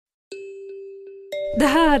Det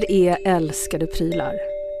här är Älskade prylar.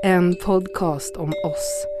 En podcast om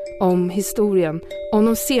oss, om historien, om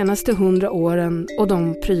de senaste 100 åren och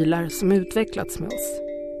de prylar som utvecklats med oss.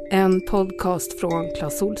 En podcast från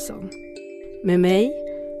Clas Ohlson. Med mig,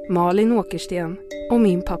 Malin Åkersten och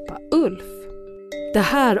min pappa Ulf. Det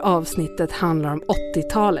här avsnittet handlar om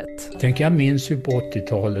 80-talet. Tänk, jag minns ju på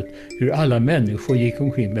 80-talet hur alla människor gick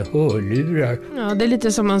omkring med hörlurar. Ja, det är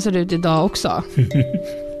lite som man ser ut idag också.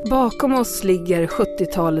 Bakom oss ligger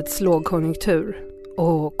 70-talets lågkonjunktur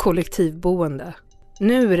och kollektivboende.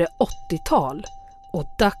 Nu är det 80-tal och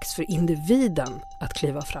dags för individen att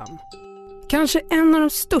kliva fram. Kanske en av de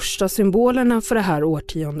största symbolerna för det här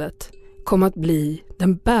årtiondet kom att bli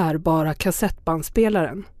den bärbara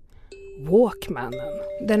kassettbandspelaren. Walkmanen.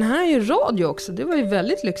 Den här är ju radio också, det var ju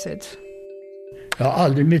väldigt lyxigt. Jag har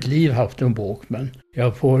aldrig i mitt liv haft en Walkman.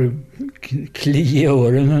 Jag får kli i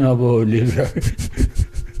öronen av hörlurar.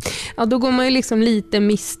 Ja, då går man ju liksom lite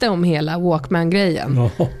miste om hela Walkman-grejen.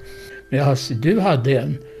 Ja, men alltså, du hade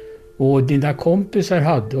en och dina kompisar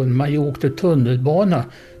hade, och när man åkte tunnelbana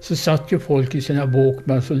så satt ju folk i sina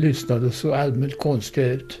Walkmans och lyssnade och så allmänt konstigt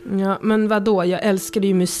ut. Ja, men vadå? Jag älskade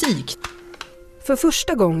ju musik. För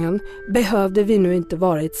första gången behövde vi nu inte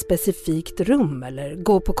vara i ett specifikt rum eller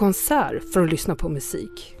gå på konsert för att lyssna på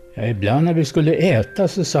musik. Ja, ibland när vi skulle äta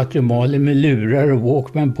så satt ju Malin med lurar och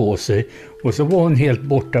Walkman på sig och så var hon helt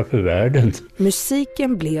borta för världen.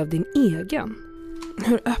 Musiken blev din egen.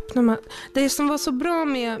 Hur öppnar man? Det som var så bra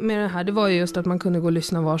med det här, det var ju just att man kunde gå och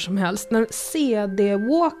lyssna var som helst. När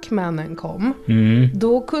CD-Walkmanen kom,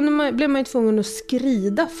 då blev man ju tvungen att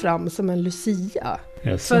skrida fram som en Lucia.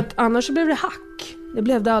 Yes. För att annars så blev det hack. Det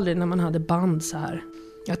blev det aldrig när man hade band så här.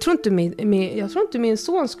 Jag tror inte min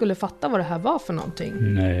son skulle fatta vad det här var för någonting.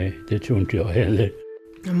 Nej, det tror inte jag heller.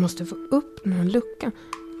 Jag måste få upp den här luckan.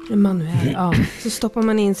 Manuell, ja. Så stoppar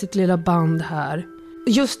man in sitt lilla band här.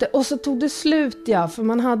 Just det, och så tog det slut, ja. För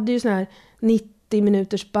man hade ju sån här 90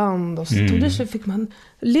 minuters band. Och så tog det slut, fick man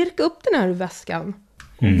lirka upp den här ur väskan.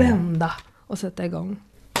 Och vända och sätta igång.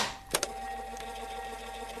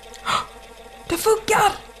 Det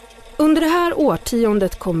funkar! Under det här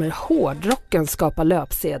årtiondet kommer hårdrocken skapa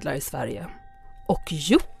löpsedlar i Sverige. Och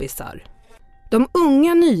juppisar. De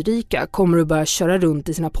unga nyrika kommer att börja köra runt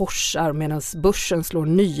i sina Porschar medan börsen slår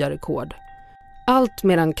nya rekord. Allt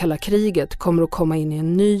medan kalla kriget kommer att komma in i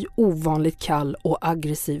en ny, ovanligt kall och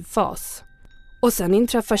aggressiv fas. Och sen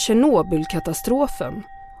inträffar Tjernobylkatastrofen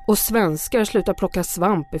och svenskar slutar plocka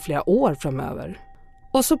svamp i flera år framöver.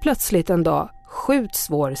 Och så plötsligt en dag skjuts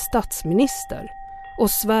vår statsminister och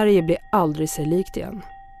Sverige blir aldrig sig likt igen.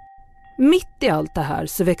 Mitt i allt det här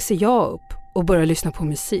så växer jag upp och börjar lyssna på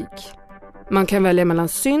musik. Man kan välja mellan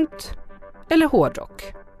synt eller hårdrock.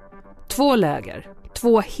 2 läger,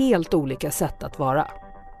 2 helt olika sätt att vara.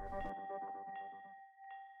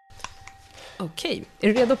 Okej, är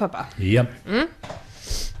du redo pappa? Ja.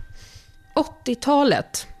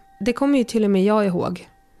 80-talet, det kommer ju till och med jag ihåg.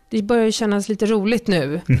 Det börjar ju kännas lite roligt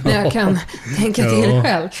nu när jag kan tänka till det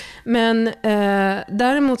själv. Men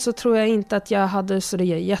däremot så tror jag inte att jag hade så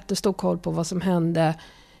jättestor koll på vad som hände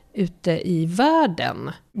ute i världen.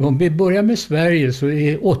 Om vi börjar med Sverige så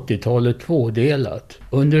är 80-talet tvådelat.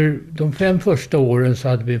 Under de 5 första åren så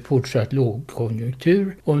hade vi fortsatt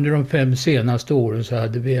lågkonjunktur. Under de 5 senaste åren så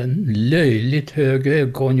hade vi en löjligt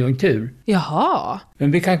hög konjunktur. Jaha.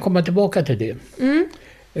 Men vi kan komma tillbaka till det.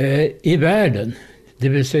 I världen, det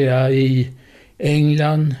vill säga i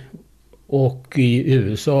England och i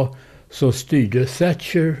USA, så styrde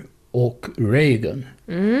Thatcher och Reagan.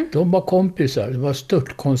 De var kompisar, de var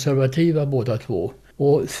störtkonservativa båda två.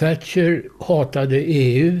 Och Thatcher hatade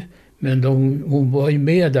EU, men hon var ju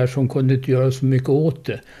med där som kunde inte göra så mycket åt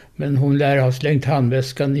det. Men hon lär ha slängt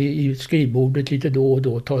handväskan i skrivbordet lite då och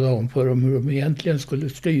då och tala om för dem hur de egentligen skulle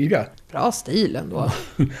styra. Bra stil ändå.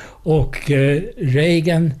 Och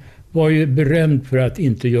Reagan var ju berömd för att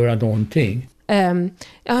inte göra någonting.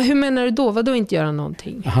 Ja, hur menar du då? Vad då inte göra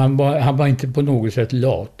någonting? Han var inte på något sätt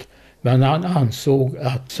lat. Men han ansåg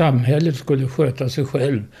att samhället skulle sköta sig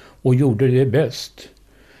själv och gjorde det bäst.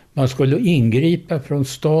 Man skulle ingripa från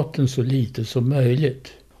staten så lite som möjligt.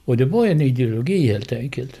 Och det var en ideologi helt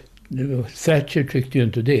enkelt. Thatcher tyckte ju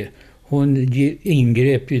inte det. Hon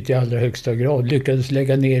ingrep ju till allra högsta grad. Lyckades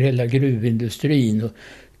lägga ner hela gruvindustrin och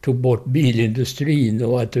tog bort bilindustrin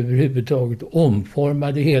och att överhuvudtaget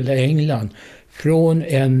omformade hela England från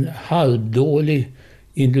en halvdålig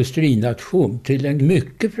industrination till en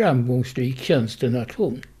mycket framgångsrik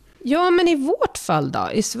tjänstenation. Ja, men i vårt fall då,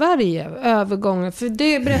 i Sverige, övergången, för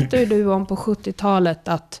det berättade du om på 70-talet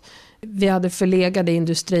att vi hade förlegade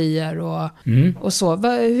industrier och så.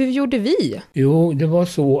 Hur gjorde vi? Jo, det var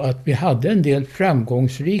så att vi hade en del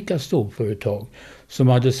framgångsrika storföretag som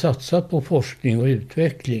hade satsat på forskning och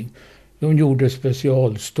utveckling. De gjorde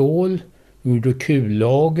specialstål, de gjorde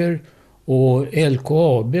kullager och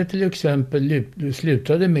LKAB till exempel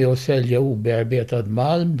slutade med att sälja obearbetad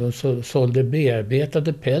malm. De sålde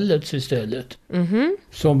bearbetade pellets istället.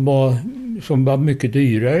 Som var mycket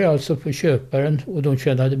dyrare alltså för köparen och de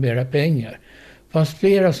tjänade mera pengar. Det fanns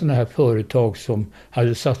flera sådana här företag som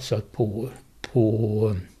hade satsat på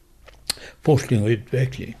forskning och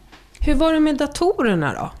utveckling. Hur var det med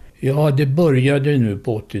datorerna då? Ja, det började nu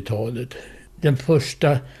på 80-talet. Den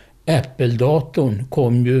första Apple-datorn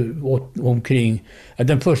kom ju omkring...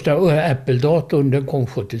 Den första Apple-datorn den kom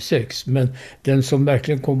 76, men den som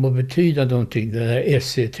verkligen kom att betyda någonting, den här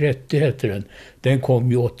SC30 hette den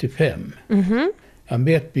kom ju 85. Jag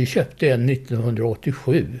vet, vi köpte en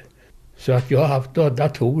 1987. Så att jag har haft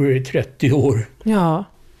datorer i 30 år. Ja.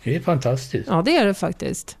 Det är fantastiskt. Ja, det är det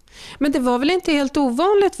faktiskt. Men det var väl inte helt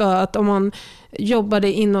ovanligt att om man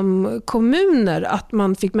jobbade inom kommuner att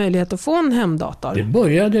man fick möjlighet att få en hemdator? Det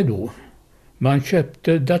började då. Man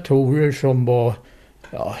köpte datorer som var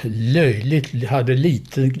hade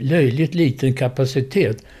löjligt liten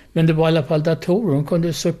kapacitet. Men det var i alla fall datorer. De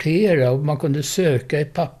kunde sortera och man kunde söka i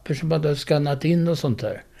papper som man hade skannat in och sånt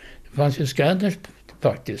där. Det fanns ju scanners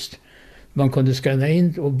faktiskt. Man kunde scanna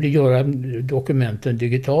in och göra dokumenten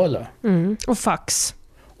digitala. Och fax.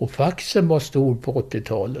 Och faxen var stor på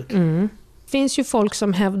 80-talet. Det finns ju folk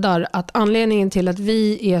som hävdar att anledningen till att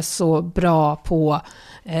vi är så bra på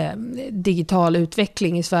digital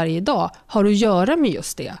utveckling i Sverige idag har att göra med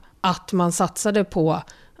just det. Att man satsade på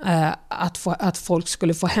att folk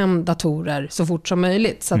skulle få hem datorer så fort som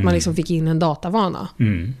möjligt. Så att man liksom fick in en datavana.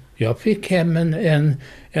 Jag fick hem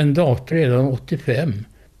en dator redan 85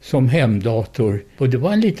 som hemdator. Och det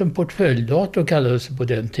var en liten portföljdator kallades det på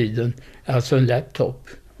den tiden. Alltså en laptop.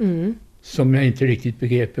 Som jag inte riktigt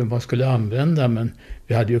begrep hur man skulle använda. Men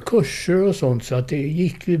vi hade ju kurser och sånt så att det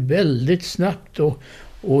gick ju väldigt snabbt att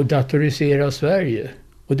datorisera Sverige.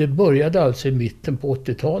 Och det började alltså i mitten på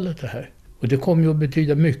 80-talet det här. Och det kom ju att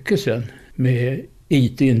betyda mycket sen med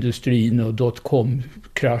IT-industrin och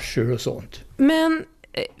dotcom-krascher och sånt. Men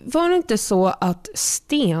var det inte så att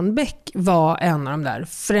Stenbeck var en av de där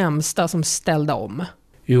främsta som ställde om?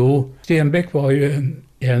 Jo, Stenbeck var ju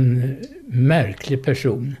en märklig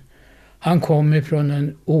person. Han kom ifrån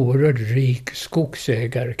en oerhört rik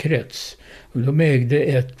skogsägarkrets. De ägde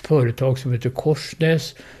ett företag som heter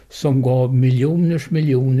Korsnäs som gav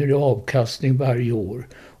miljoner i avkastning varje år.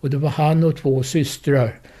 Och det var han och 2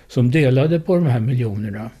 systrar som delade på de här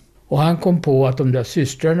miljonerna. Och han kom på att de där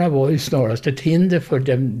systrarna var ju snarast ett hinder för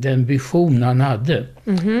den vision han hade.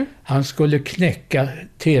 Han skulle knäcka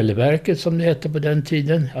Televerket som det hette på den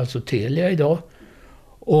tiden, alltså Telia idag.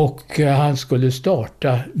 Och han skulle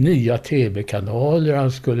starta nya tv-kanaler,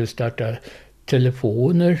 han skulle starta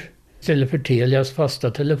telefoner istället för Telias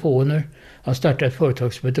fasta telefoner. Han startade ett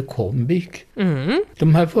företag som heter Combic.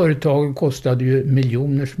 De här företagen kostade ju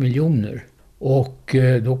miljoner. Och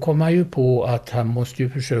då kom han ju på att han måste ju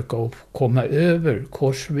försöka att komma över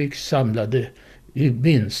Korsviks samlade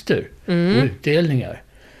vinster och utdelningar.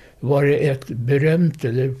 Var det ett berömt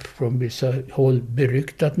eller från vissa håll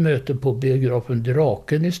beryktat möte på biografen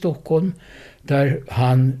Draken i Stockholm där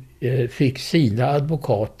han fick sina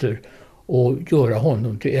advokater och göra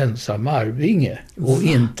honom till ensam arvinge och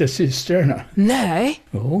inte systrarna. Nej,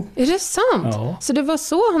 Jo. Är det sant? Ja. Så det var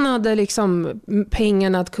så han hade liksom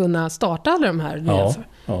pengarna att kunna starta alla de här? Ja.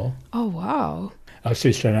 Oh, wow. Ja,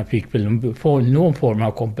 systrarna fick väl någon form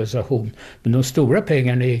av kompensation. Men de stora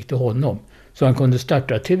pengarna gick till honom. Så han kunde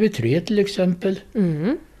starta TV3 till exempel.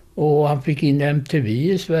 Och han fick in MTV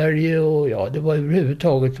i Sverige. Och det var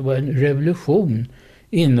överhuvudtaget en revolution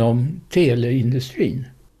inom teleindustrin.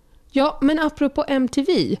 Ja, men apropå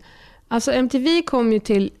MTV. Alltså MTV kom ju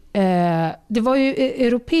till... det var ju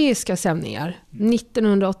europeiska sändningar.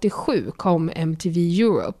 1987 kom MTV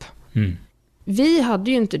Europe. Vi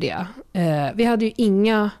hade ju inte det. Vi hade ju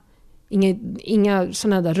inga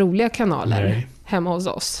sådana där roliga kanaler hemma hos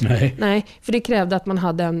oss. Nej, för det krävde att man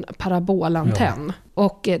hade en parabolantenn. Ja.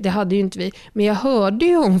 Och det hade ju inte vi. Men jag hörde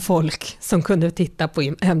ju om folk som kunde titta på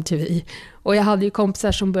MTV. Och jag hade ju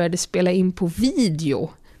kompisar som började spela in på video.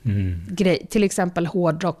 Till exempel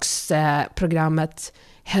hårdrocksprogrammet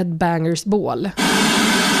Headbangers Ball.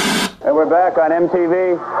 And we're back on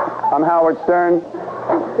MTV. I'm Howard Stern.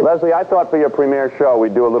 Leslie, I thought for your premiere show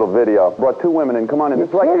we'd do a little video. Brought 2 women in. Come on in. You're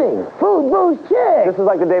kidding. Food, booze, chicks. This is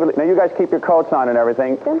like the David... Now you guys keep your coats on and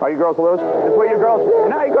everything. Are you girls loose? This is where you girls...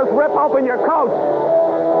 Now you girls rip open your coats.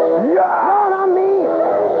 Yeah! No, not me.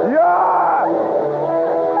 Yeah!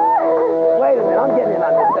 Wait a minute, I'm getting in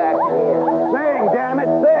on this action here. Sing, damn it,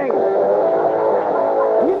 sing!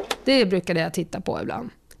 Det brukade jag titta på ibland.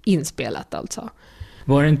 Inspelat alltså.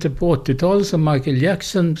 Var det inte på 80-talet som Michael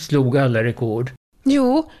Jackson slog alla rekord?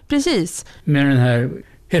 Jo, precis. Med den här,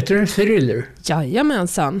 heter den Thriller?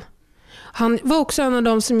 Jajamensan. Han var också en av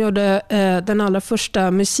de som gjorde den allra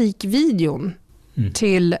första musikvideon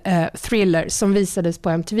till Thriller som visades på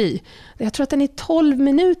MTV. Jag tror att den är 12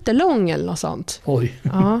 minuter lång eller något sånt. Oj.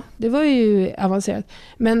 Ja, det var ju avancerat.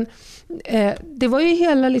 Men det var ju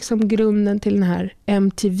hela liksom grunden till den här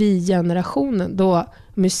MTV-generationen då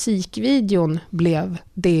musikvideon blev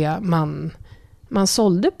det man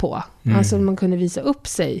sålde på. Alltså man kunde visa upp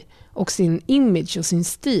sig och sin image och sin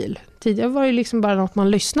stil. Tidigare var det liksom bara något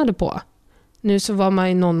man lyssnade på. Nu så var man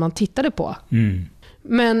ju någon man tittade på.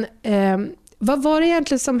 Men vad var det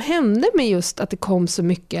egentligen som hände med just att det kom så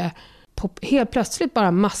mycket helt plötsligt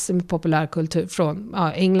bara massor med populärkultur från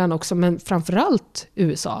England också, men framförallt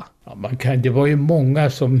USA? Ja, det var ju många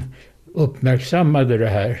som uppmärksammade det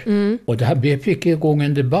här. Och vi fick igång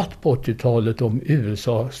en debatt på 80-talet om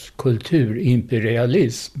USAs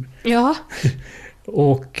kulturimperialism. Ja.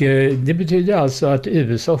 Och det betyder alltså att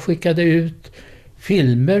USA skickade ut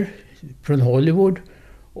filmer från Hollywood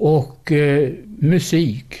och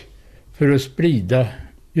musik för att sprida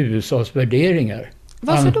USAs värderingar.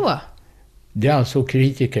 Varför då? Det är alltså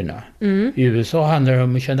kritikerna. I USA handlar det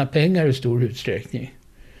om att tjäna pengar i stor utsträckning.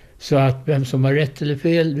 Så att vem som har rätt eller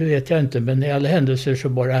fel, det vet jag inte. Men i alla händelser så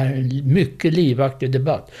bara en mycket livaktig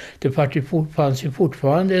debatt. Det fanns ju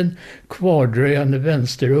fortfarande en kvardröjande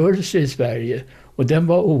vänsterrörelse i Sverige. Och den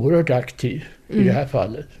var oerhört aktiv i det här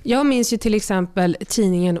fallet. Jag minns ju till exempel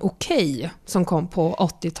tidningen Okej som kom på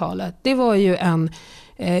 80-talet. Det var ju en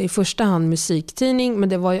i första hand musiktidning, men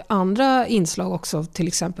det var ju andra inslag också, till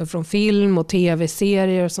exempel från film och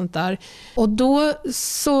tv-serier och sånt där. Och då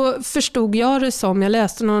så förstod jag det som, jag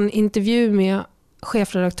läste någon intervju med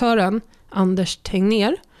chefredaktören Anders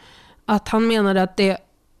Tegnér, att han menade att det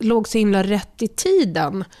låg så himla rätt i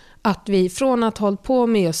tiden att vi från att ha hållit på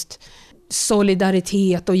med just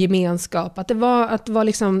solidaritet och gemenskap, att det var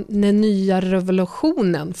liksom den nya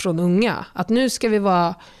revolutionen från unga, att nu ska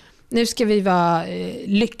vi vara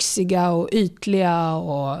lyxiga och ytliga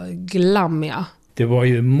och glammiga. Det var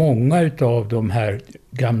ju många av de här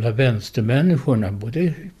gamla vänstermänniskorna,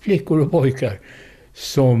 både flickor och pojkar,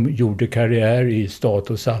 som gjorde karriär i stat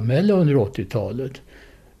och samhälle under 80-talet.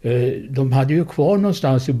 De hade ju kvar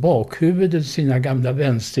någonstans i bakhuvudet sina gamla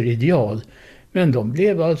vänsterideal. Men de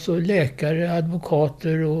blev alltså läkare,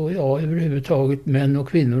 advokater och överhuvudtaget män och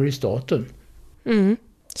kvinnor i staten.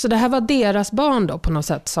 Så det här var deras barn då på något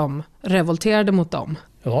sätt som revolterade mot dem?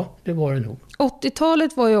 Ja, det var det nog.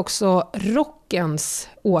 80-talet var ju också rockens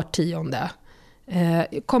årtionde.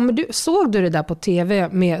 Såg du det där på tv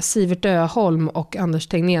med Sivert Öholm och Anders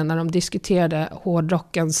Tegnér när de diskuterade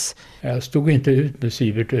hårdrockens... Jag stod inte ut med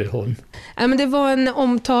Sivert Öholm. Men det var en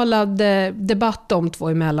omtalad debatt om två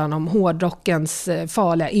emellan om hårdrockens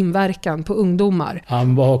farliga inverkan på ungdomar.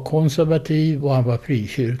 Han var konservativ och han var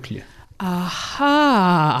frikyrklig.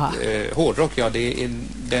 Aha! Hårdrock, ja, det är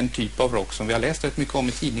den typ av rock som vi har läst rätt mycket om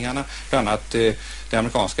i tidningarna. Bland annat det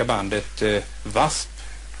amerikanska bandet W.A.S.P.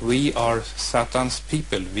 We are Satans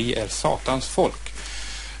people, vi är Satans folk.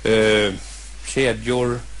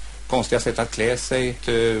 Kedjor, konstiga sätt att klä sig,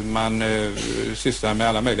 man sysslar med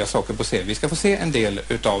alla möjliga saker på scen. Vi ska få se en del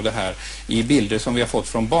utav det här i bilder som vi har fått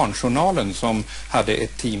från Barnjournalen, som hade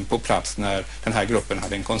ett team på plats när den här gruppen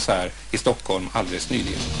hade en konsert i Stockholm alldeles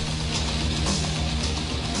nyligen.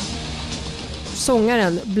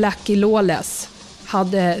 Sångaren Blackie Lawless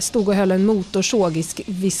stod och höll en motorsåg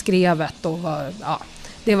vid skrevet och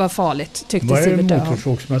det var farligt, tyckte Sivert. Var det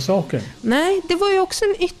motorsågsmassakern? Nej, det var ju också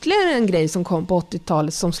ytterligare en grej som kom på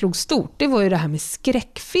 80-talet som slog stort. Det var ju det här med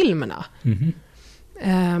skräckfilmerna.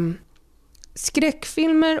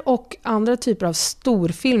 Skräckfilmer och andra typer av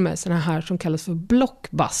storfilmer, såna här som kallas för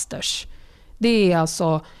blockbusters. Det är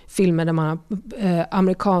alltså filmer där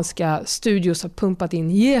amerikanska studios har pumpat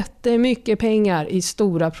in jättemycket pengar i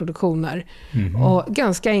stora produktioner. Och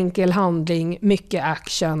ganska enkel handling, mycket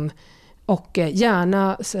action och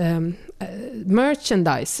gärna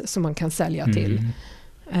merchandise som man kan sälja till.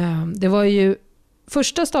 Det var ju,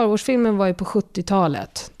 första Star Wars-filmen var ju på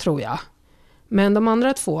 70-talet, tror jag. Men de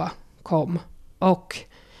andra två kom. Och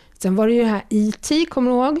sen var det ju här E.T.,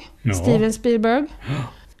 kommer du ihåg? Ja. Steven Spielberg.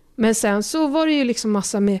 Men sen så var det ju liksom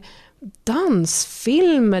massa med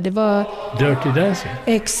dansfilmer. Det var... Dirty Dancing.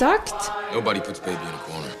 Exakt. Nobody puts baby in a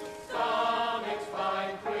corner.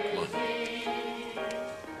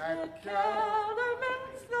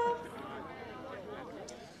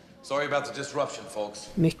 Sorry about the disruption, folks.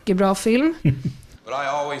 Mycket bra film. But I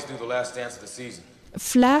always do the last dance of the season.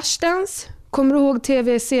 Flashdance. Kommer du ihåg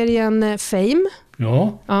tv-serien Fame?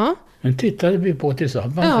 Ja. Den tittade vi på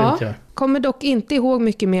tillsammans. Ja, vet jag. kommer dock inte ihåg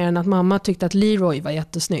mycket mer än att mamma tyckte att Leroy var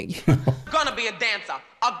jättesnygg. Gonna be a dancer,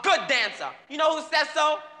 a good dancer. You know who says so?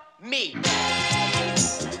 Me.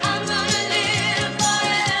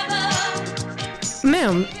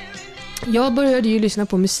 Men jag började ju lyssna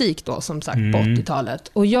på musik då, som sagt, på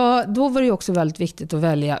 80-talet. Och då var det ju också väldigt viktigt att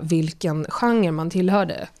välja vilken genre man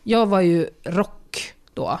tillhörde. Jag var ju rock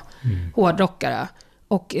då, hårdrockare.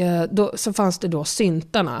 Och då så fanns det då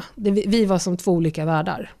syntarna. Vi var som två olika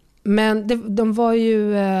världar. Men de var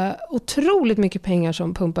ju otroligt mycket pengar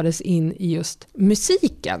som pumpades in i just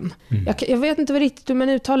musiken. Jag vet inte vad riktigt hur man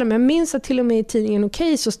uttalar, men jag minns att till och med i tidningen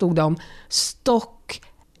Okej så stod det om Stock,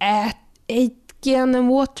 Aitken and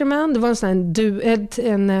Waterman. Det var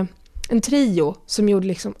en trio som gjorde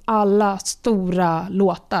liksom alla stora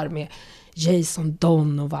låtar med Jason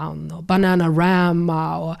Donovan och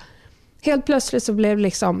Bananarama. Och helt plötsligt så blev det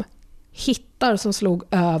liksom hittar som slog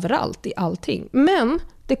överallt i allting. Men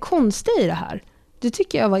det konstiga i det här, det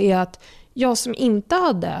tycker jag är att jag som inte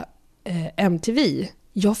hade MTV,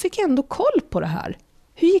 jag fick ändå koll på det här.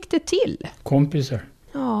 Hur gick det till? Kompisar.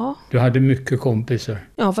 Ja. Du hade mycket kompisar.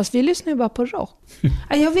 Ja, fast vi lyssnar ju bara på rock.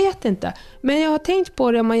 Jag vet inte. Men jag har tänkt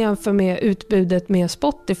på det om man jämför med utbudet med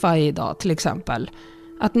Spotify idag till exempel.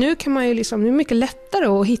 Att nu kan man ju liksom, det är mycket lättare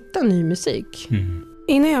att hitta ny musik.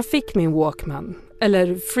 Innan jag fick min Walkman,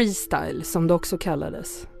 eller freestyle som det också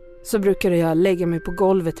kallades, så brukade jag lägga mig på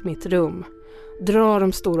golvet i mitt rum, dra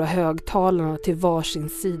de stora högtalarna till varsin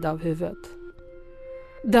sida av huvudet.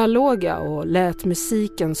 Där låg jag och lät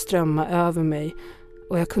musiken strömma över mig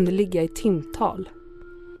och jag kunde ligga i timtal.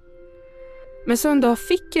 Men så en dag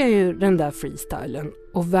fick jag ju den där freestylen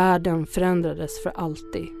och världen förändrades för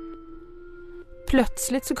alltid.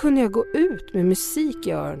 Plötsligt så kunde jag gå ut med musik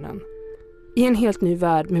i öronen i en helt ny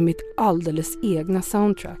värld med mitt alldeles egna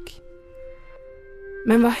soundtrack.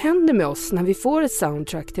 Men vad händer med oss när vi får ett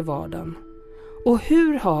soundtrack till vardagen? Och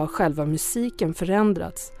hur har själva musiken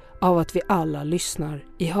förändrats av att vi alla lyssnar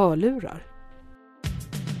i hörlurar?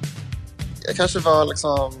 Jag kanske var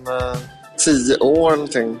liksom 10 år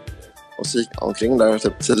någonting och så gick omkring där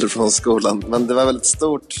typ tidigt från skolan. Men det var väldigt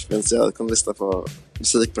stort, minns jag kunde lyssna på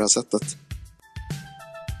musik på det här sättet.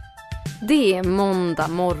 Det är måndag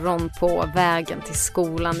morgon på vägen till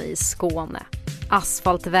skolan i Skåne.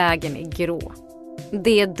 Asfaltvägen är grå.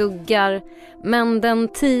 Det duggar, men den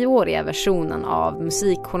 10-åriga versionen av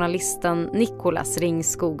musikjournalisten Nicholas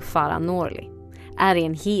Ringskog Farah-Norli är i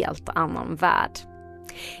en helt annan värld.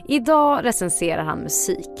 Idag recenserar han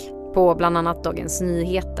musik på bland annat Dagens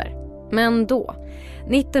Nyheter. Men då,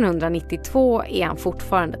 1992, är han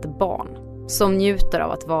fortfarande ett barn som njuter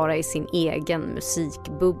av att vara i sin egen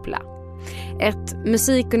musikbubbla. Ett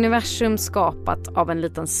musikuniversum skapat av en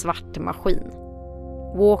liten svart maskin.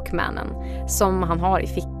 Walkmanen, som han har i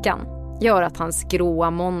fickan, gör att hans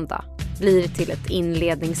gråa måndag blir till ett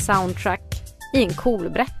inledningssoundtrack i en cool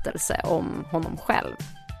berättelse om honom själv.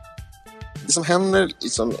 Det som händer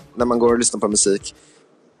liksom, när man går och lyssnar på musik,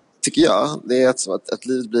 tycker jag, det är att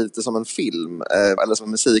livet blir lite som en film eller som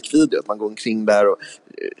en musikvideo. Att man går omkring där och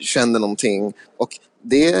känner någonting. Och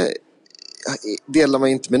det delar man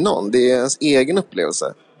inte med någon. Det är ens egen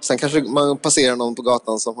upplevelse. Sen kanske man passerar någon på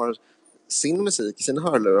gatan som har sin musik, sin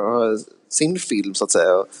hörlurar och har sin film så att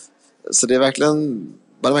säga. Så det är verkligen,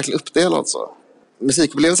 man är verkligen uppdelad så.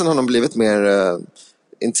 Musikupplevelsen har nog blivit mer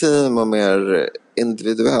intim och mer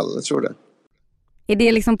individuell, jag tror det. Är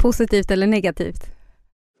det liksom positivt eller negativt?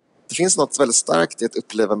 Det finns något väldigt starkt i att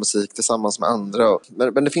uppleva musik tillsammans med andra.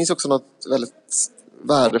 Men det finns också något väldigt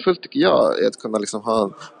värdefullt tycker jag i att kunna liksom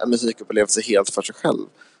ha en musikupplevelse helt för sig själv.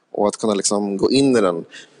 Och att kunna liksom gå in i den.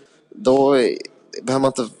 Då behöver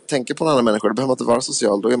man inte tänka på andra människor, då behöver man inte vara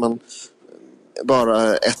social. Då är man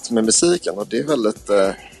bara ett med musiken. Och det är väldigt,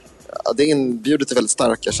 det inbjuder till väldigt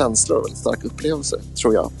starka känslor och väldigt starka upplevelser,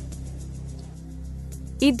 tror jag.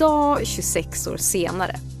 Idag, 26 år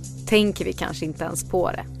senare, tänker vi kanske inte ens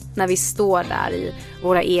på det. När vi står där i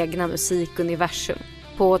våra egna musikuniversum,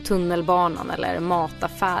 på tunnelbanan eller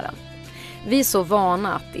mataffären. Vi är så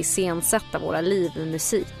vana att iscensätta våra liv med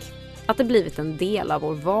musik, att det blivit en del av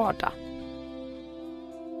vår vardag.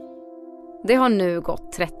 Det har nu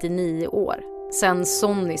gått 39 år sedan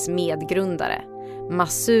Sonys medgrundare,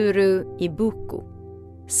 Masuru Ibuku,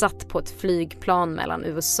 satt på ett flygplan mellan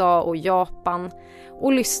USA och Japan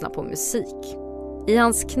och lyssnade på musik. I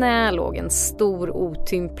hans knä låg en stor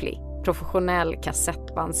otymplig, professionell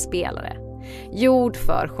kassettbandspelare. Gjord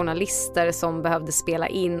för journalister som behövde spela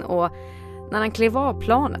in och när han klev av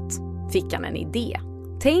planet fick han en idé.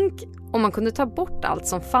 Tänk om man kunde ta bort allt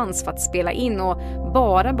som fanns för att spela in och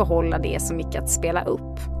bara behålla det som gick att spela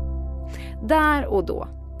upp. Där och då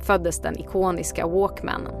föddes den ikoniska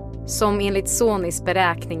Walkmanen, som enligt Sonys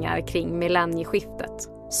beräkningar kring millennieskiftet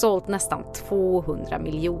sålt nästan 200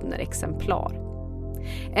 miljoner exemplar.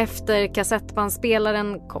 Efter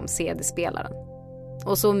kassettbandspelaren kom CD-spelaren.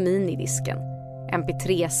 Och så minidisken,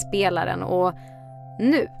 MP3-spelaren och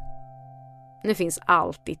nu finns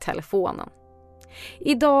allt i telefonen.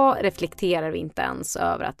 Idag reflekterar vi inte ens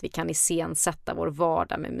över att vi kan iscensätta vår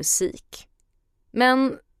vardag med musik.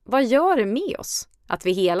 Men vad gör det med oss att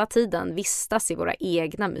vi hela tiden vistas i våra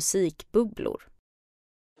egna musikbubblor?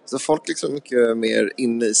 Så folk liksom mycket mer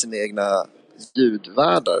inne i sina egna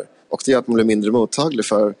ljudvärldar. Och det gör att man blir mindre mottaglig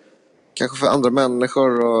för kanske för andra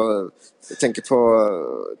människor. Och jag tänker på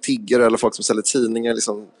tiggare eller folk som säljer tidningar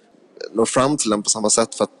liksom når fram till den på samma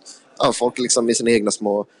sätt. För att folk är liksom i sina egna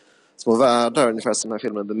små världar. Ungefär som den här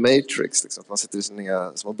filmen The Matrix. Liksom, man sitter i sina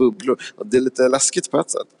egna små bubblor. Och det är lite läskigt på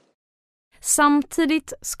ett sätt.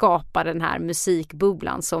 Samtidigt skapar den här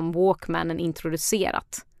musikbubblan som Walkmanen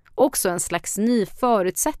introducerat också en slags ny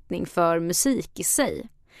förutsättning för musik i sig.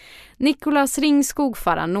 Nicholas Ringskog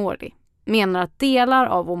Farah-Norli menar att delar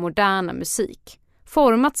av vår moderna musik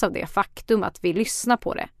formats av det faktum att vi lyssnar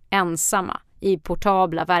på det ensamma i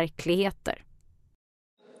portabla verkligheter.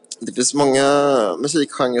 Det finns många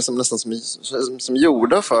musikgenrer som nästan som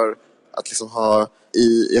gjorda för att liksom ha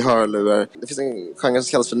i hörlurar. Det finns en genre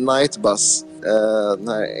som kallas för night bus. Den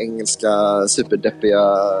här engelska superdeppiga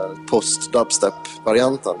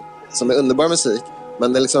post-dubstep-varianten. Som är underbar musik.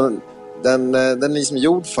 Men den är liksom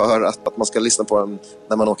gjord för att man ska lyssna på den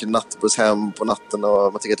när man åker nattbuss hem på natten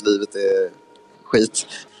och man tycker att livet är skit.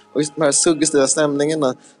 Och just de här suggestiva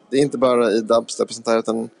stämningarna, det är inte bara i dubstep och sånt där,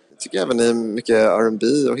 utan jag tycker även i mycket R&B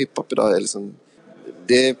och hiphop idag är liksom,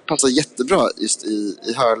 det passar jättebra just i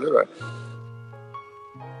hörlurar.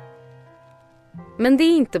 Men det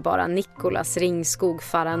är inte bara Nicholas Ringskog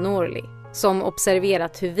Farah-Norli som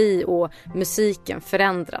observerat hur vi och musiken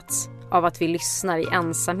förändrats av att vi lyssnar i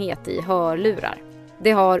ensamhet i hörlurar.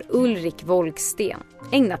 Det har Ulrik Wolksten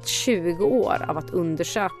ägnat 20 år av att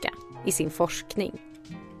undersöka i sin forskning.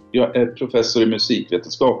 Jag är professor i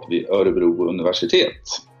musikvetenskap vid Örebro universitet.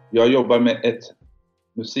 Jag jobbar med ett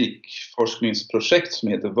musikforskningsprojekt som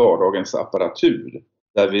heter Vardagens apparatur,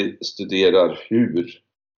 där vi studerar hur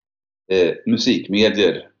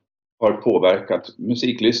musikmedier har påverkat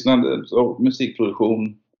musiklyssnande och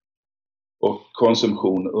musikproduktion och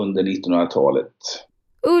konsumtion under 1900-talet.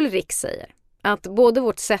 Ulrik säger att både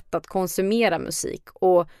vårt sätt att konsumera musik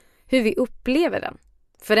och hur vi upplever den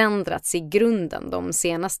förändrats i grunden de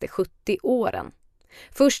senaste 70 åren.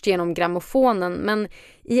 Först genom grammofonen, men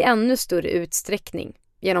i ännu större utsträckning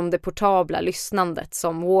genom det portabla lyssnandet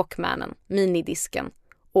som Walkmanen, minidisken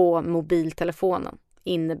och mobiltelefonen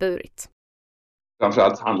inneburit.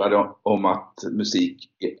 Framförallt handlar det om att musik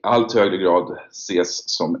i allt högre grad ses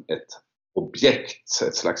som ett objekt,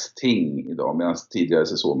 ett slags ting idag, medan tidigare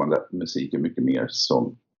så såg man musiken mycket mer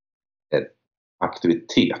som en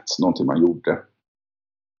aktivitet, någonting man gjorde.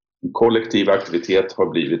 En kollektiv aktivitet har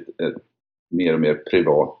blivit ett mer och mer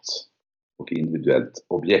privat och individuellt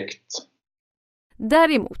objekt.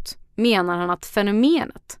 Däremot menar han att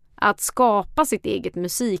fenomenet att skapa sitt eget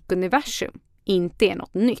musikuniversum inte är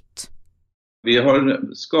något nytt. Vi har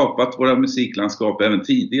skapat våra musiklandskap även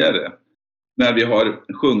tidigare, när vi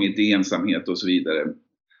har sjungit i ensamhet och så vidare.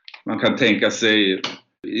 Man kan tänka sig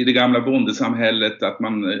i det gamla bondesamhället att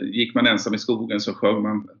gick man ensam i skogen så sjöng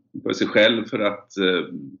man för sig själv för att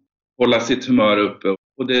hålla sitt humör uppe.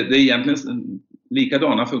 Och det är egentligen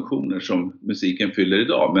likadana funktioner som musiken fyller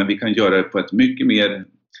idag, men vi kan göra det på ett mycket mer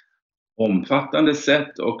omfattande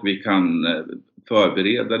sätt och vi kan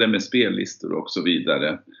förbereda det med spellistor och så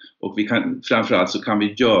vidare. Och framförallt så kan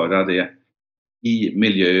vi göra det i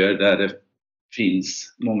miljöer där det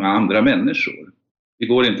finns många andra människor. Vi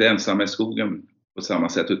går inte ensamma i skogen på samma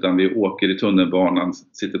sätt, utan vi åker i tunnelbanan,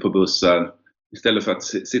 sitter på bussar. Istället för att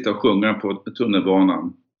sitta och sjunga på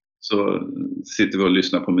tunnelbanan så sitter vi och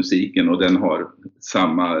lyssnar på musiken, och den har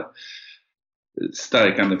samma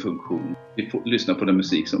stärkande funktion. Vi lyssnar på den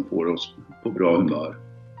musik som får oss på bra humör.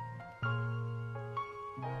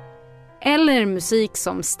 Eller musik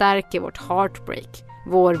som stärker vårt heartbreak,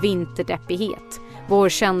 vår vinterdeppighet, vår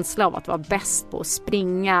känsla av att vara bäst på att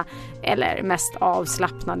springa eller mest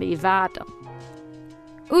avslappnade i världen.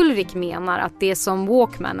 Ulrik menar att det som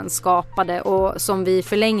Walkmanen skapade och som vi i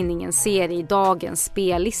förlängningen ser i dagens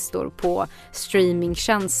spellistor på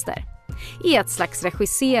streamingtjänster är ett slags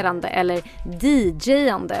regisserande eller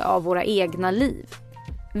DJande av våra egna liv.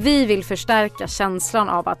 Vi vill förstärka känslan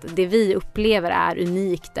av att det vi upplever är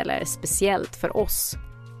unikt eller speciellt för oss.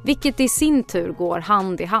 Vilket i sin tur går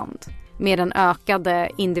hand i hand med den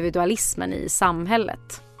ökade individualismen i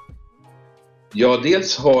samhället. Ja,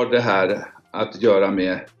 dels har det här att göra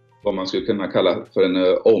med vad man skulle kunna kalla för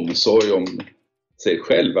en omsorg om sig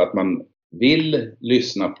själv. Att man vill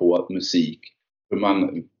lyssna på musik, för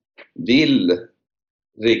man vill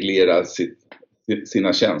reglera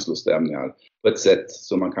sina känslostämningar på ett sätt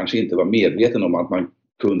som man kanske inte var medveten om att man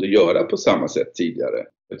kunde göra på samma sätt tidigare,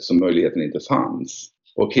 eftersom möjligheten inte fanns.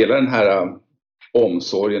 Och hela den här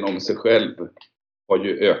omsorgen om sig själv har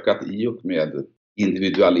ju ökat i och med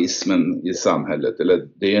individualismen i samhället. Eller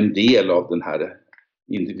det är en del av den här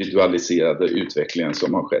individualiserade utvecklingen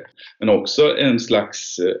som har skett. Men också en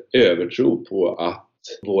slags övertro på att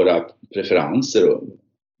våra preferenser och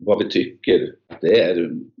vad vi tycker, det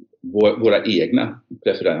är våra egna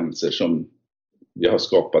preferenser som vi har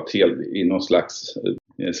skapat helt i någon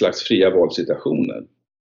slags fria valsituationer.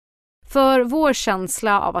 För vår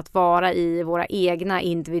känsla av att vara i våra egna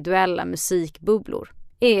individuella musikbubblor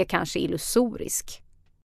är kanske illusorisk.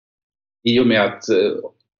 I och med att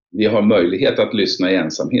vi har möjlighet att lyssna i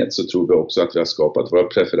ensamhet så tror vi också att vi har skapat våra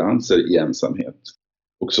preferenser i ensamhet.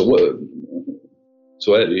 Och så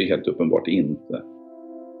är det ju helt uppenbart inte.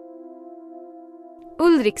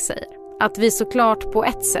 Ulrik säger att vi såklart på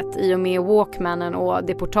ett sätt i och med Walkmanen och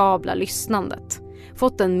det portabla lyssnandet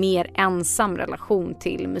fått en mer ensam relation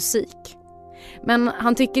till musik. Men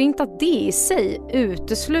han tycker inte att det i sig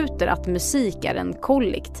utesluter att musik är en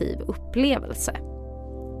kollektiv upplevelse.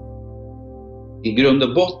 I grund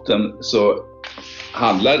och botten så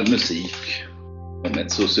handlar musik om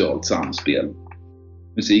ett socialt samspel.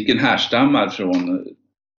 Musiken härstammar från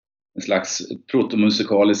en slags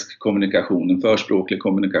protomusikalisk kommunikation, en förspråklig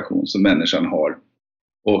kommunikation som människan har.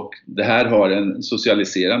 Och det här har en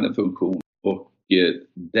socialiserande funktion och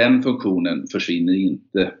den funktionen försvinner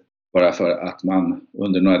inte bara för att man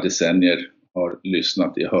under några decennier har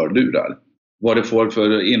lyssnat i hörlurar. Vad det får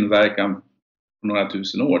för inverkan på några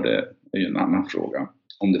tusen år, det är ju en annan fråga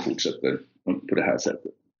om det fortsätter på det här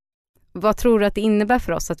sättet. Vad tror du att det innebär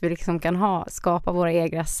för oss att vi liksom kan skapa våra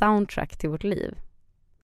egna soundtrack till vårt liv?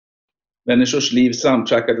 Människors liv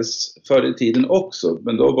soundtrackades förr i tiden också,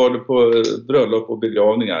 men då var det på bröllop och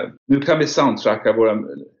begravningar. Nu kan vi soundtracka våra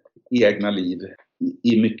egna liv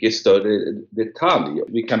i mycket större detalj.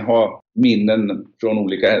 Vi kan ha minnen från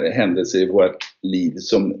olika händelser i vårt liv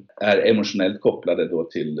som är emotionellt kopplade då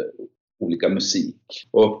till olika musik.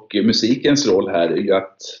 Och musikens roll här är ju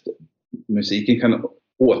att musiken kan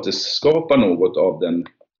återskapa något av den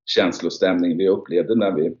känslostämning vi upplevde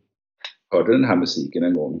när vi hörde den här musiken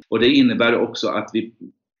en gång. Och det innebär också att vi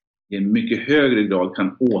i en mycket högre grad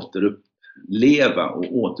kan återuppleva och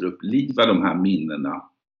återuppliva de här minnena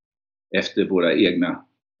efter våra egna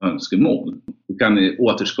önskemål. Vi kan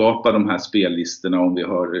återskapa de här spellistorna om vi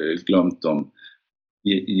har glömt dem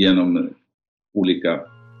genom olika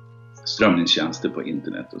strömningstjänster på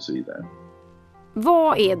internet och så vidare.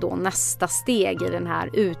 Vad är då nästa steg i den här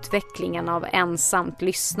utvecklingen av ensamt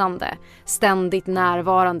lyssnande, ständigt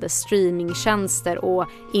närvarande streamingtjänster och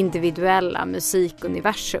individuella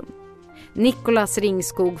musikuniversum? Nicolas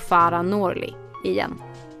Ringskog Farah Norli igen.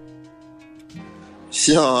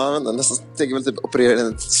 Ja, men nästa steg är väl typ operera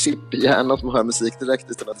en chip i hjärnan som hör musik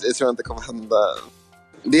direkt, utan att jag tror inte kommer hända.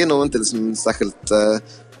 Det är nog inte liksom särskilt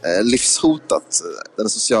livshotat, den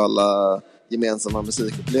sociala gemensamma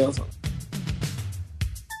musikupplevelsen.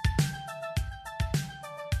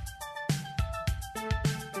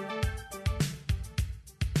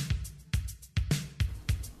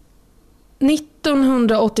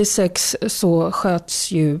 –1986 så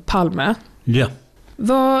sköts ju Palme. Ja.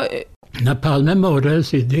 När Palme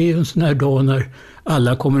mördades, det är ju en sån här dag när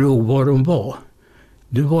alla kommer ihåg var de var.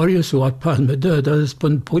 Det var ju så att Palme dödades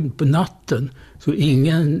på natten. Så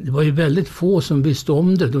det var ju väldigt få som visste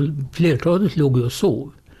om det. Flertalet låg och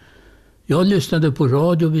sov. Jag lyssnade på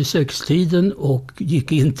radio vid 6-tiden och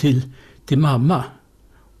gick in till mamma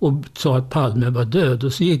och sa att Palme var död.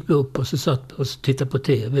 Och så gick vi upp och så satt och tittade på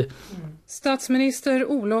tv. Statsminister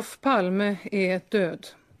Olof Palme är död.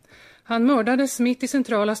 Han mördades mitt i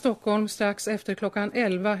centrala Stockholm strax efter klockan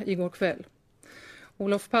 11 igår kväll.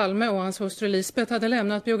 Olof Palme och hans hustru Lisbeth hade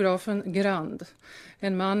lämnat biografen Grand.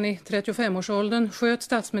 En man i 35-årsåldern sköt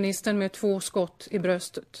statsministern med 2 skott i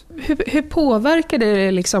bröstet. Hur påverkade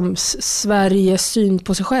det liksom Sveriges syn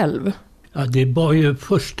på sig själv? Ja, det var ju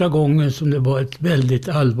första gången som det var ett väldigt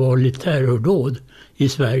allvarligt terrordåd i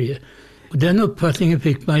Sverige. Och den uppfattningen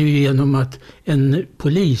fick man ju genom att en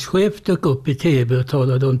polischef dök upp i tv och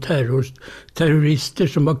talade om terrorister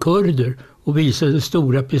som var kurder och visade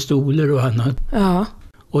stora pistoler och annat. Ja.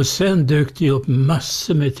 Och sen dök det upp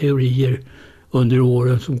massor med teorier under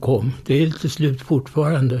åren som kom. Det är till slut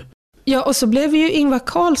fortfarande. Ja, och så blev ju Ingvar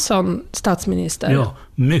Carlsson statsminister. Ja,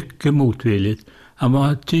 mycket motvilligt. Han var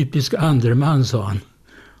en typisk andreman, sa han.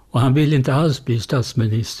 Och han ville inte alls bli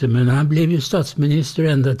statsminister, men han blev ju statsminister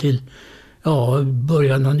ända till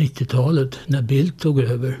början av 90-talet när Bildt tog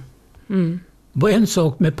över. Mm. Det var en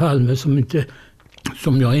sak med Palme som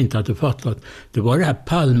jag inte hade fattat. Det var det här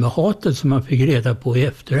Palmehatet som man fick reda på i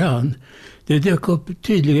efterhand. Det dök upp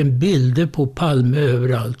tydligen bilder på Palme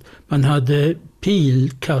överallt. Man hade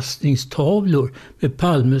pilkastningstavlor med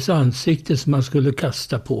Palmes ansikte som man skulle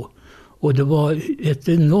kasta på. Och det var ett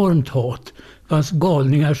enormt hat. Det fanns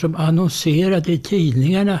galningar som annonserade i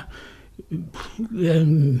tidningarna,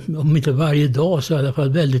 om inte varje dag så i alla fall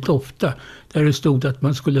väldigt ofta, där det stod att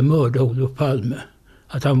man skulle mörda Olof Palme.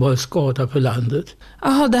 Att han var skadad för landet.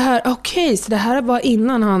 Jaha, det här, okej, så det här var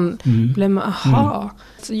innan han blev... Aha.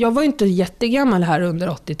 Så jag var inte jättegammal här under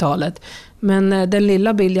 80-talet. Men den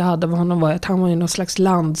lilla bild jag hade av honom var att han var ju någon slags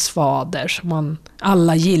landsfader som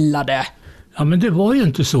alla gillade. Ja, men det var ju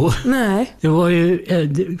inte så. Nej. Det var ju,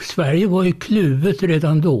 Sverige var ju kluvet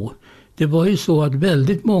redan då. Det var ju så att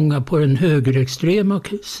väldigt många på den högerextrema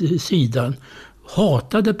sidan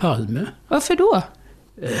hatade Palme. Varför då?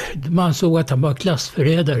 Man såg att han var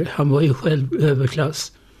klassförrädare. Han var ju själv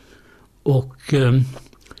överklass. Och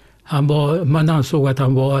man ansåg att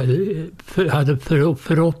han hade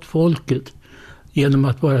förrått folket genom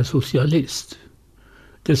att vara socialist.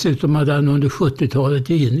 Dessutom hade han under 70-talet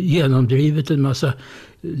genomdrivit en massa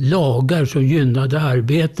lagar som gynnade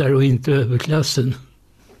arbetare och inte överklassen.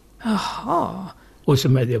 Jaha. Och så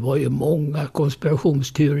det var ju många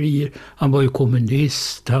konspirationsteorier. Han var ju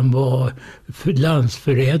kommunist, han var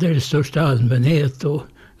landsförrädare i största allmänhet och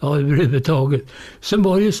överhuvudtaget. Sen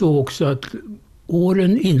var det ju så också att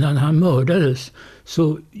åren innan han mördades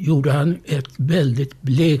så gjorde han ett väldigt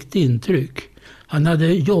blekt intryck. Han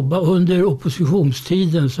hade jobbat under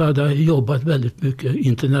oppositionstiden, så hade han jobbat väldigt mycket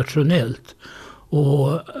internationellt.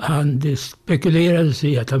 Och det spekulerades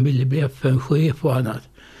i att han ville bli FN-chef och annat.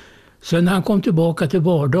 Sen när han kom tillbaka till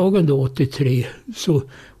vardagen då 83 så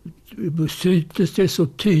syntes det så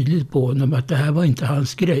tydligt på honom att det här var inte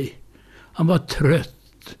hans grej. Han var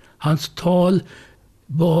trött. Hans tal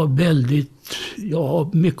var väldigt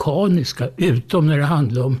mekaniska, utom när det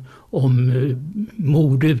handlade om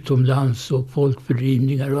mord utomlands och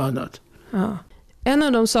folkfördrivningar och annat. Ja. En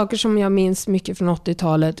av de saker som jag minns mycket från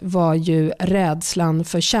 80-talet var ju rädslan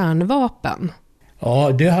för kärnvapen.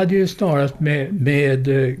 Ja, det hade ju snarast med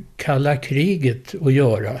kalla kriget att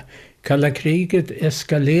göra. Kalla kriget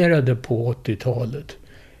eskalerade på 80-talet.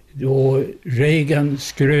 Då Reagan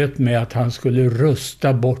skröt med att han skulle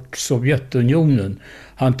rusta bort Sovjetunionen.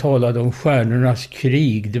 Han talade om stjärnornas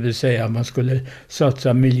krig, det vill säga att man skulle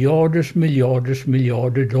satsa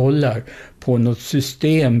miljarder dollar på något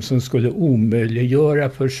system som skulle omöjliggöra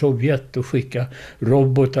för Sovjet att skicka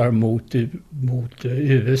robotar mot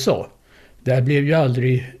USA.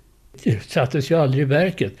 Där sattes ju aldrig i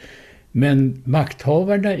verket. Men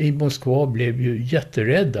makthavarna i Moskva blev ju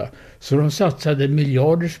jätterädda. Så de satsade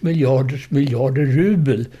miljarder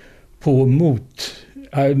rubel på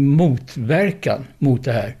motverkan mot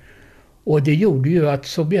det här. Och det gjorde ju att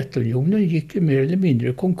Sovjetunionen gick mer eller mindre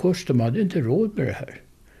i konkurs. De hade inte råd med det här.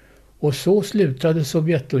 Och så slutade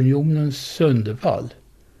Sovjetunionens sönderfall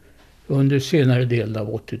under senare delen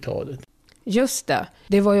av 80-talet. Just det.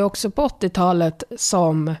 Det var ju också på 80-talet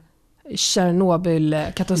som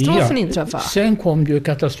Tjernobylkatastrofen inträffade. Sen kom ju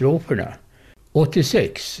katastroferna.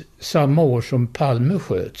 86, samma år som Palme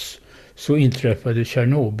sköts, så inträffade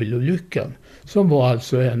Tjernobylolyckan. Som var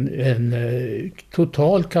alltså en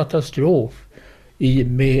total katastrof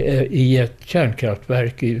i ett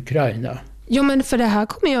kärnkraftverk i Ukraina. Ja, men för det här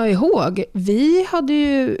kommer jag ihåg. Vi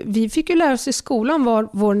fick ju lära oss i skolan var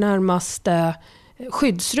vår närmaste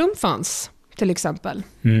skyddsrum fanns, till exempel.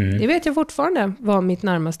 Det vet jag fortfarande var mitt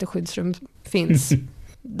närmaste skyddsrum finns.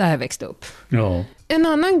 Där jag växte upp. Ja. En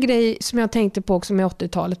annan grej som jag tänkte på också med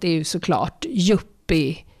 80-talet är ju såklart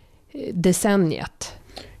yuppie-decenniet.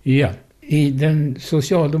 Ja, i den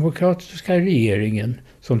socialdemokratiska regeringen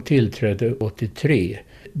som tillträdde 83,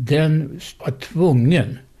 den var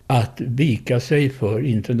tvungen att vika sig för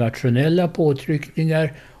internationella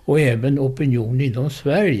påtryckningar och även opinion inom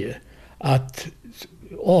Sverige att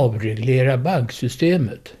avreglera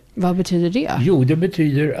banksystemet. Vad betyder det? Jo, det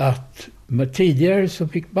betyder att tidigare så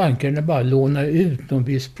fick bankerna bara låna ut någon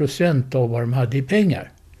viss procent av vad de hade i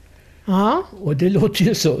pengar. Ja. Och det låter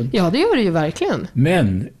ju sunt. Ja, det gör det ju verkligen.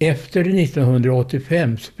 Men efter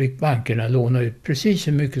 1985 så fick bankerna låna ut precis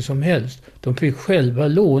hur mycket som helst. De fick själva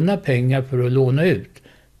låna pengar för att låna ut.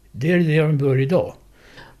 Det är det de gör idag.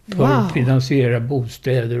 För att finansiera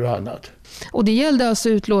bostäder och annat. Och det gällde alltså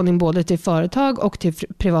utlåning både till företag och till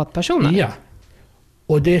privatpersoner? Ja.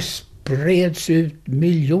 Och det spreds ut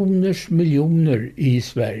miljoner i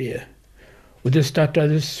Sverige. Och det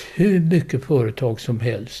startades hur mycket företag som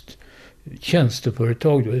helst.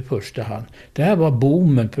 Tjänsteföretag då i första hand. Det här var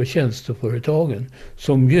boomen för tjänsteföretagen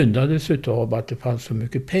som gynnades av att det fanns så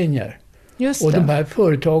mycket pengar. Just och det. de här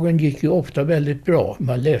företagen gick ju ofta väldigt bra.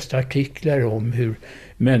 Man läste artiklar om hur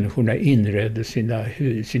människorna inredde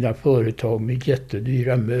sina företag med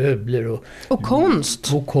jättedyra möbler. Och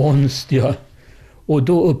konst. Och konst, ja. Och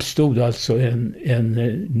då uppstod alltså en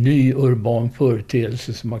ny urban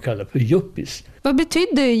företeelse som man kallar för yuppies. Vad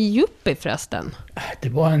betydde yuppie förresten? Det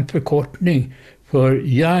var en förkortning för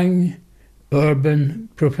Young Urban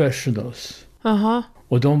Professionals. Aha.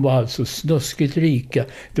 Och de var alltså snuskigt rika.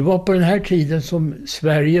 Det var på den här tiden som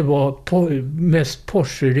Sverige var mest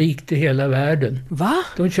Porsche-rikt i hela världen. Va?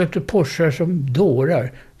 De köpte Porschar som dårar.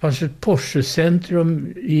 Det fanns ett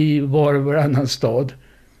Porsche-centrum i var och varannan stad.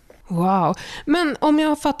 Wow. Men om jag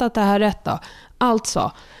har fattat det här rätt då.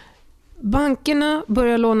 Alltså, bankerna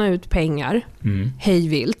började låna ut pengar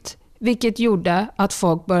hejvilt. Vilket gjorde att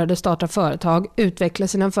folk började starta företag, utveckla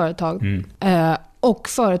sina företag. Och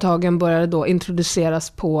företagen började då introduceras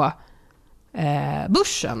på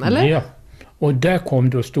börsen, eller? Ja, och där kom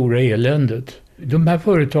då stora eländet. De här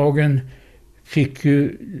företagen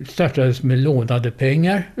startades med lånade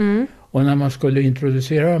pengar. Och när man skulle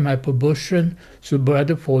introducera de här på börsen så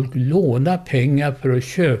började folk låna pengar för att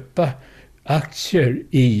köpa aktier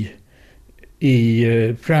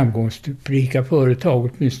i framgångsrika företag.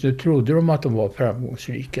 Åtminstone trodde de att de var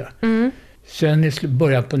framgångsrika. Sen i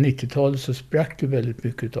början på 90-talet så sprack det väldigt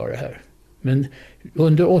mycket av det här. Men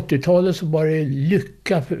under 80-talet så var det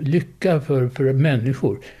lycka för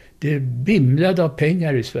människor. Det bimlade av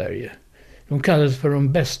pengar i Sverige. De kallades för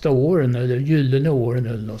de bästa åren eller gyllene åren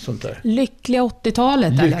eller något sånt där. Lyckliga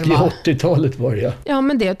 80-talet eller Lyckliga 80-talet var det, ja. Ja,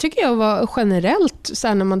 men det tycker jag var generellt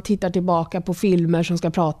sen när man tittar tillbaka på filmer som ska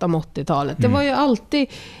prata om 80-talet. Det var ju alltid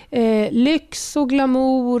lyx och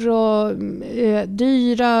glamour och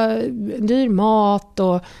dyr mat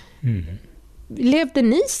och levde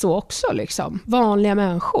ni så också liksom? Vanliga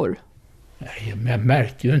människor? Nej, men jag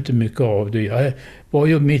märkte ju inte mycket av det. Jag var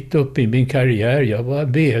ju mitt uppe i min karriär. Jag var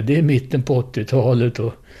vd i mitten på 80-talet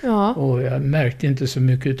och jag märkte inte så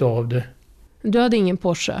mycket av det. Du hade ingen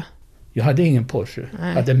Porsche? Jag hade ingen Porsche. Jag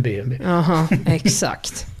hade en BMW. Jaha,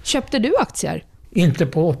 exakt. Köpte du aktier? Inte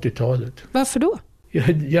på 80-talet. Varför då?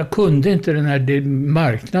 Jag kunde inte den här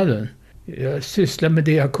marknaden. Jag sysslade med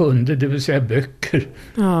det jag kunde, det vill säga böcker.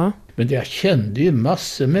 Ja. Men jag kände ju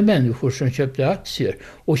massor med människor som köpte aktier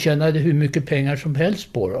och tjänade hur mycket pengar som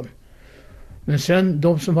helst på dem. Men sen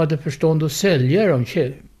de som hade förstånd att sälja dem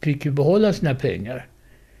fick ju behålla sina pengar.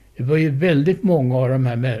 Det var ju väldigt många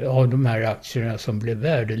av de här aktierna som blev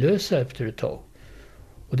värdelösa efter ett tag.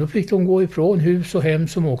 Och då fick de gå ifrån hus och hem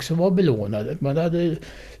som också var belånade. Man hade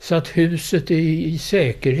satt huset i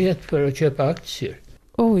säkerhet för att köpa aktier.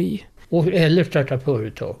 Oj. Eller starta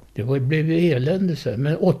företag. Det blev ju elände sen.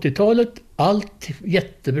 Men 80-talet, allt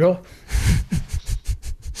jättebra.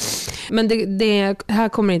 Men det här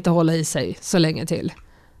kommer inte hålla i sig så länge till.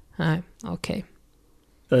 Nej, okej.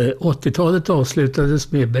 80-talet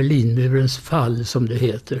avslutades med Berlinmurens fall, som det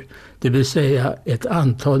heter. Det vill säga ett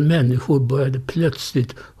antal människor började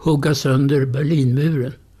plötsligt hugga sönder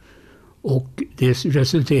Berlinmuren. Och det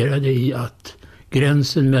resulterade i att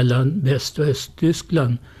gränsen mellan Väst- och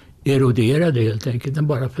Östtyskland eroderade helt enkelt, den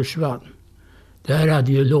bara försvann. Det här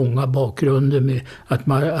hade ju långa bakgrunder med att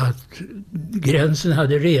gränsen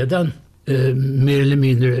hade redan mer eller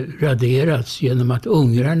mindre raderats genom att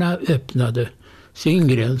ungrarna öppnade sin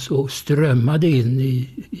gräns och strömmade in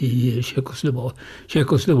i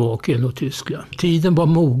Tjeckoslovakien och Tyskland. Tiden var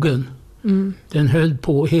mogen. Den höll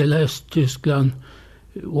på hela Östtyskland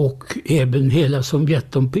och även hela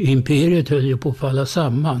Sovjetimperiet höll ju på att falla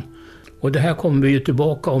samman. Och det här kommer vi ju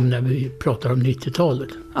tillbaka om när vi pratar om 90-talet.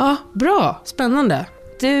 Ja, bra. Spännande.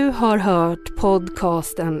 Du har hört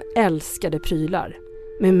podcasten Älskade prylar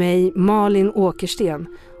med mig Malin Åkersten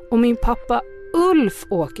och min pappa Ulf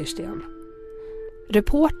Åkersten.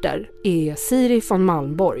 Reporter är Siri von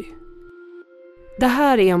Malmborg. Det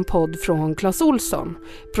här är en podd från Clas Ohlson,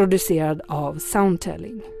 producerad av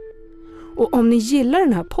Soundtelling. Och om ni gillar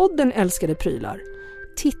den här podden Älskade prylar,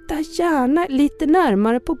 titta gärna lite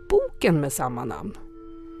närmare på boken med samma namn.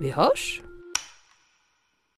 Vi hörs!